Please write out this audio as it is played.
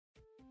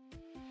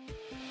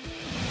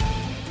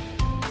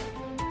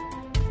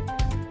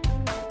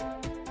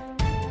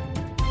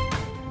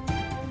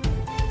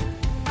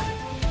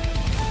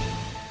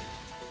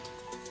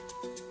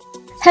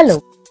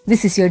Hello,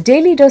 this is your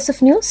daily dose of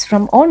news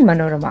from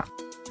Onmanorama.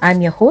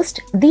 I'm your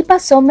host Deepa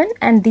Soman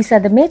and these are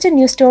the major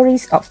news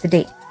stories of the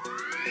day.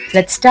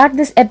 Let's start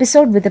this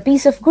episode with a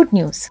piece of good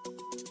news.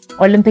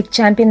 Olympic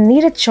champion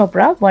Neeraj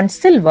Chopra won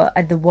silver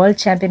at the World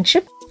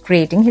Championship,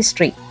 creating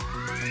history.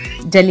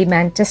 Delhi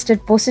man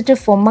tested positive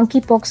for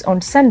monkeypox on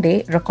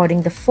Sunday,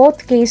 recording the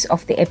fourth case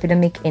of the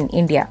epidemic in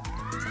India.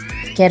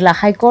 Kerala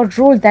High Court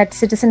ruled that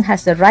citizen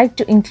has the right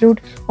to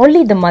include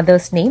only the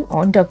mother's name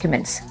on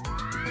documents.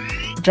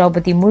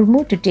 Draupadi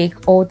Murmu to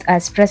take oath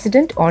as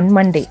president on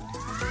Monday.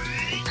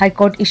 High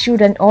Court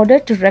issued an order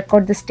to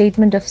record the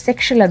statement of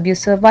sexual abuse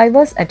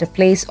survivors at a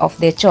place of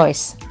their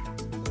choice.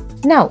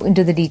 Now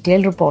into the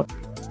detailed report.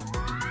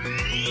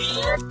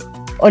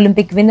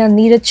 Olympic winner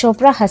Neeraj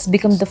Chopra has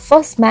become the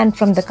first man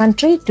from the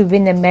country to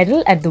win a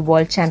medal at the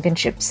World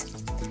Championships.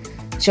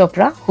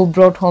 Chopra, who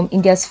brought home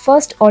India's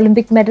first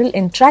Olympic medal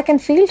in track and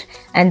field,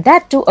 and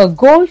that too a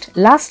gold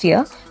last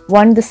year,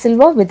 won the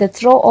silver with a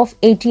throw of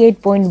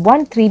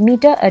 88.13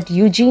 meter at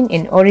Eugene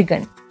in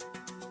Oregon.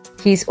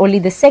 He is only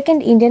the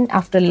second Indian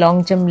after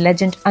long jump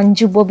legend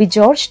Anju Bobby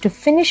George to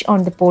finish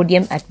on the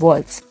podium at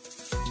Worlds.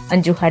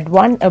 Anju had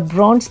won a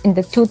bronze in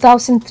the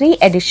 2003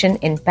 edition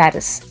in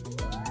Paris.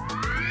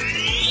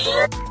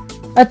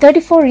 A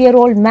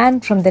 34-year-old man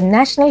from the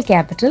national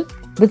capital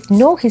with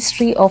no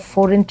history of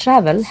foreign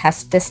travel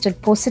has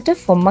tested positive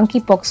for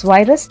monkeypox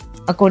virus,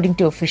 according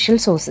to official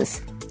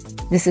sources.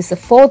 This is the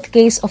fourth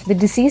case of the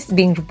disease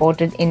being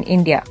reported in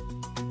India.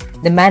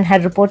 The man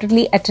had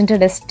reportedly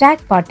attended a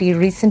stag party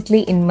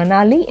recently in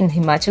Manali in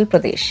Himachal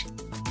Pradesh.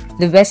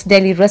 The West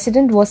Delhi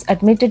resident was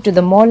admitted to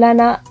the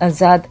Maulana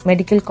Azad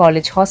Medical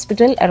College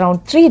Hospital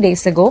around 3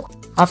 days ago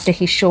after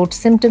he showed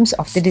symptoms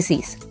of the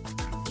disease.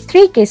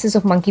 3 cases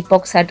of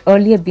monkeypox had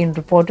earlier been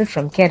reported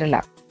from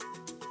Kerala.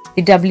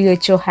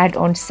 The WHO had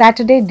on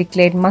Saturday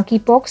declared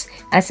monkeypox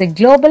as a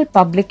global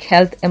public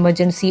health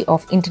emergency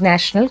of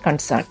international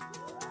concern.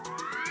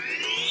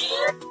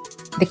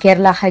 The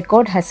Kerala High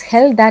Court has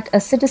held that a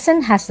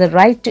citizen has the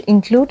right to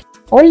include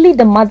only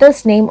the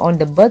mother's name on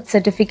the birth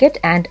certificate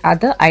and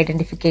other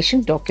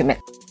identification document.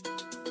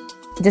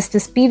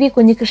 Justice P.V.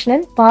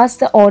 Kunyikrishnan passed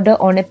the order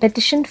on a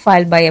petition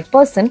filed by a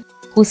person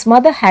whose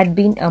mother had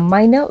been a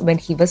minor when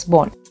he was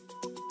born.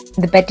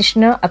 The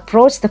petitioner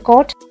approached the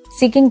court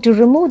seeking to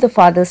remove the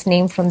father's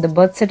name from the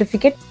birth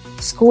certificate,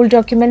 school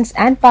documents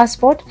and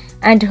passport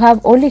and to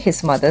have only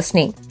his mother's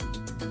name.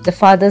 The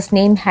father's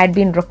name had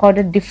been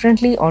recorded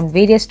differently on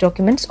various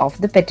documents of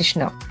the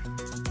petitioner.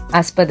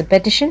 As per the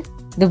petition,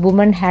 the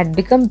woman had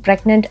become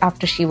pregnant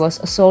after she was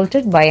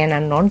assaulted by an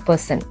unknown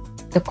person.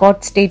 The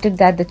court stated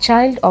that the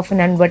child of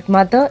an unwed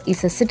mother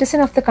is a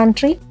citizen of the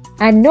country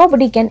and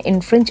nobody can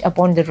infringe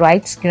upon the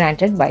rights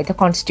granted by the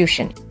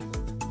Constitution.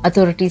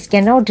 Authorities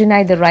cannot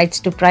deny the rights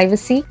to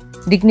privacy,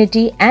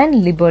 dignity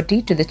and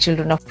liberty to the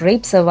children of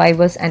rape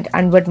survivors and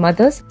unwed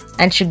mothers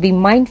and should be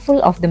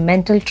mindful of the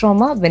mental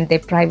trauma when their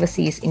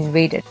privacy is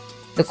invaded,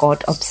 the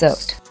court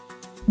observed.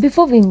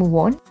 Before we move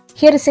on,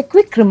 here is a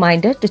quick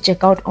reminder to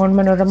check out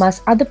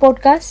Onmanorama's other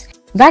podcasts,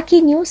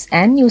 Wacky News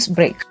and News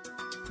Break.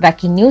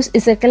 Wacky News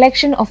is a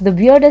collection of the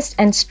weirdest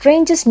and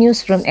strangest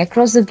news from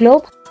across the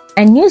globe,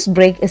 and News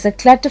Break is a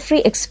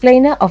clutter-free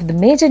explainer of the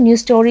major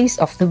news stories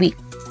of the week.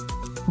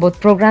 Both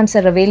programs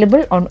are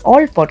available on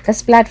all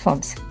podcast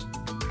platforms.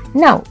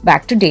 Now,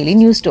 back to Daily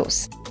News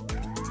Dose.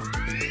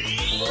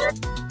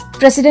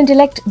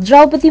 President-elect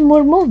Draupadi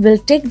Murmu will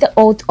take the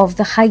oath of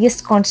the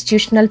highest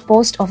constitutional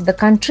post of the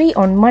country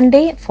on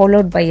Monday,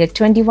 followed by a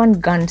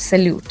 21-gun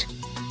salute.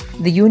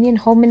 The Union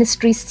Home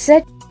Ministry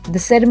said the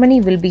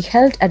ceremony will be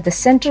held at the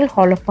Central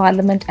Hall of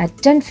Parliament at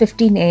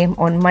 10:15 am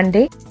on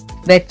Monday,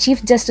 where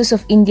Chief Justice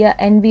of India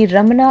N.V.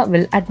 Ramana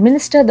will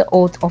administer the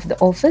oath of the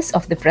office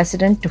of the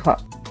President to her.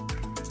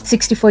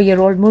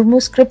 64-year-old Murmu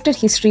scripted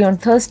history on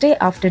Thursday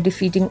after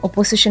defeating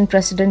opposition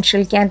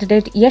presidential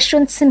candidate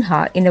Yashwant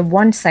Sinha in a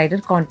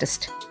one-sided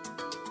contest.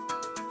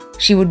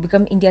 She would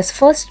become India's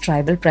first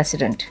tribal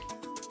president.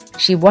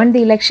 She won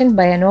the election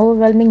by an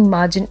overwhelming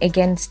margin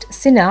against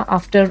Sinha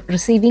after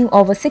receiving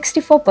over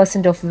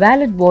 64% of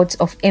valid votes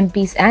of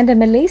MPs and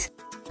MLAs,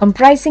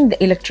 comprising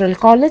the Electoral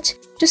College,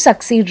 to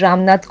succeed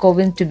Ramnath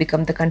Kovind to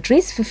become the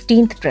country's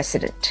 15th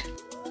president.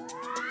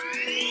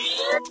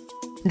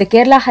 The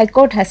Kerala High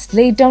Court has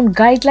laid down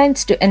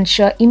guidelines to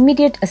ensure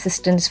immediate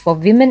assistance for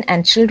women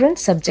and children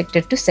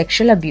subjected to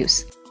sexual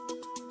abuse.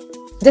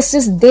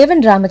 Justice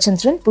Devan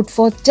Ramachandran put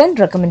forth 10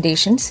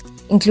 recommendations,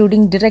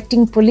 including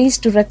directing police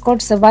to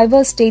record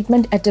survivors'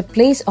 statement at a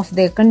place of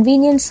their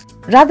convenience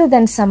rather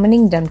than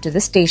summoning them to the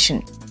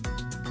station.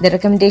 The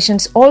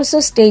recommendations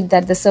also state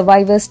that the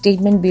survivor's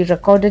statement be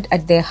recorded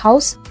at their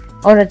house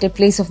or at a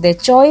place of their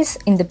choice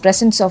in the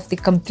presence of the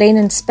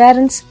complainant's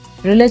parents,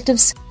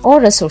 relatives,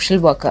 or a social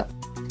worker.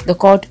 The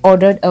court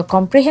ordered a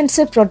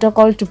comprehensive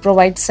protocol to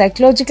provide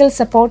psychological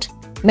support,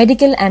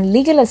 medical and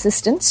legal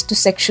assistance to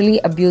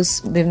sexually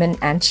abused women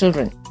and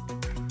children.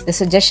 The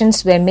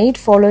suggestions were made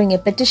following a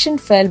petition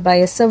filed by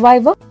a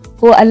survivor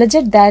who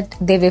alleged that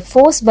they were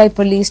forced by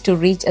police to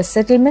reach a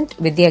settlement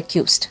with the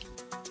accused.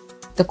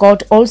 The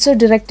court also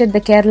directed the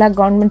Kerala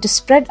government to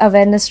spread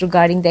awareness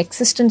regarding the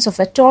existence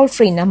of a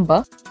toll-free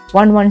number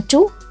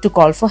 112 to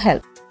call for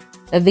help.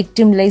 A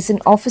victim liaison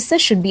officer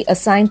should be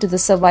assigned to the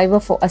survivor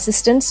for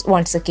assistance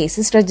once a case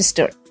is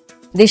registered.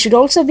 They should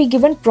also be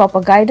given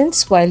proper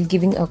guidance while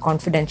giving a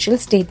confidential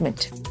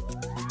statement.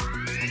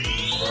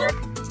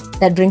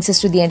 That brings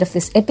us to the end of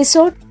this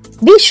episode.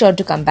 Be sure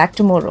to come back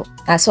tomorrow.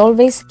 As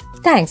always,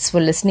 thanks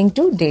for listening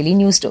to Daily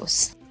News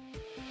Dose.